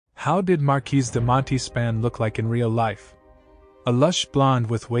How did Marquise de Montespan look like in real life? A lush blonde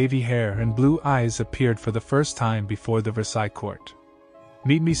with wavy hair and blue eyes appeared for the first time before the Versailles court.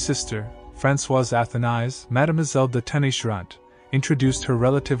 "Meet me, sister," Françoise Athénais, Mademoiselle de Tenay-Charente, introduced her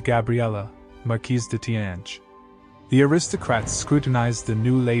relative Gabriella, Marquise de Tiange. The aristocrats scrutinized the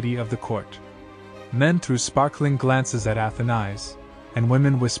new lady of the court. Men threw sparkling glances at Athénais, and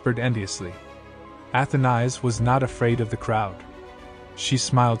women whispered enviously. Athénais was not afraid of the crowd. She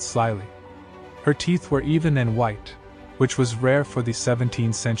smiled slyly. Her teeth were even and white, which was rare for the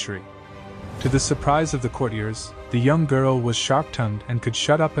 17th century. To the surprise of the courtiers, the young girl was sharp-tongued and could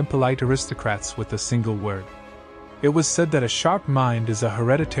shut up impolite aristocrats with a single word. It was said that a sharp mind is a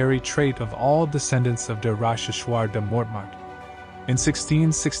hereditary trait of all descendants of de Rochechouart de Mortemart. In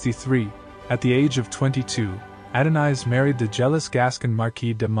 1663, at the age of 22, Athénais married the jealous Gascon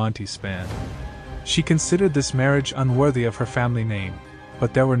Marquis de Montespan. She considered this marriage unworthy of her family name,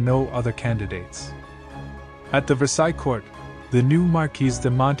 but there were no other candidates. At the Versailles court, the new Marquise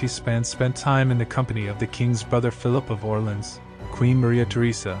de Montespan spent time in the company of the king's brother Philip of Orleans, Queen Maria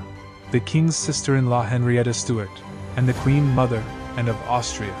Theresa, the king's sister-in-law Henrietta Stuart, and the Queen Mother, and of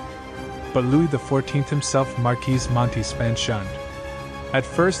Austria. But Louis XIV himself Marquise Montespan shunned. At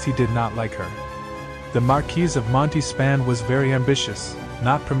first he did not like her. The Marquise of Montespan was very ambitious,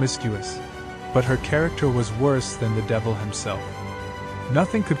 not promiscuous, but her character was worse than the devil himself.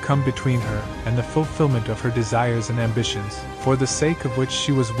 Nothing could come between her and the fulfillment of her desires and ambitions, for the sake of which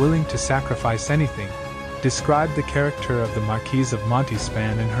she was willing to sacrifice anything, described the character of the Marquise of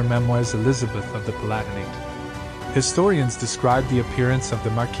Montespan in her memoirs Elizabeth of the Palatinate. Historians describe the appearance of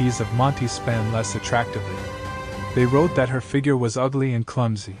the Marquise of Montespan less attractively. They wrote that her figure was ugly and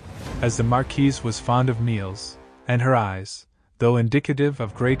clumsy, as the Marquise was fond of meals, and her eyes, though indicative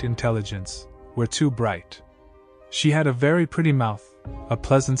of great intelligence, were too bright. She had a very pretty mouth, a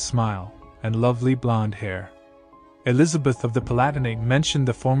pleasant smile, and lovely blonde hair. Elizabeth of the Palatinate mentioned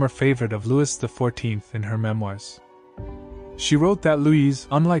the former favorite of Louis XIV in her memoirs. She wrote that Louise,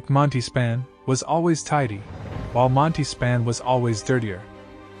 unlike Montespan, was always tidy, while Montespan was always dirtier.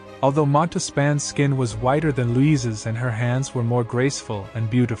 Although Montespan's skin was whiter than Louise's and her hands were more graceful and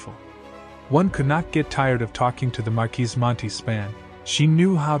beautiful. One could not get tired of talking to the Marquise Montespan. She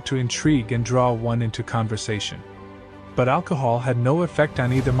knew how to intrigue and draw one into conversation. But alcohol had no effect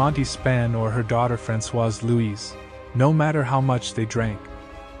on either Montespan or her daughter Françoise Louise, no matter how much they drank.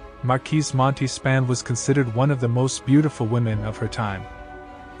 Marquise Montespan was considered one of the most beautiful women of her time.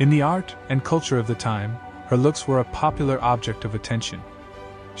 In the art and culture of the time, her looks were a popular object of attention.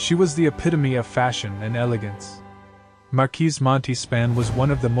 She was the epitome of fashion and elegance. Marquise Montespan was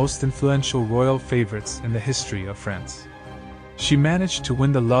one of the most influential royal favorites in the history of France. She managed to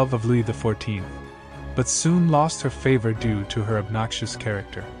win the love of Louis XIV, but soon lost her favor due to her obnoxious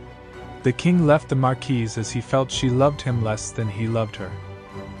character. The king left the Marquise as he felt she loved him less than he loved her.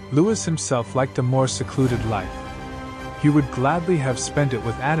 Louis himself liked a more secluded life. He would gladly have spent it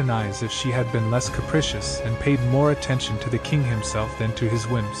with Athénais if she had been less capricious and paid more attention to the king himself than to his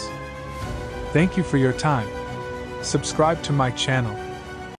whims. Thank you for your time. Subscribe to my channel.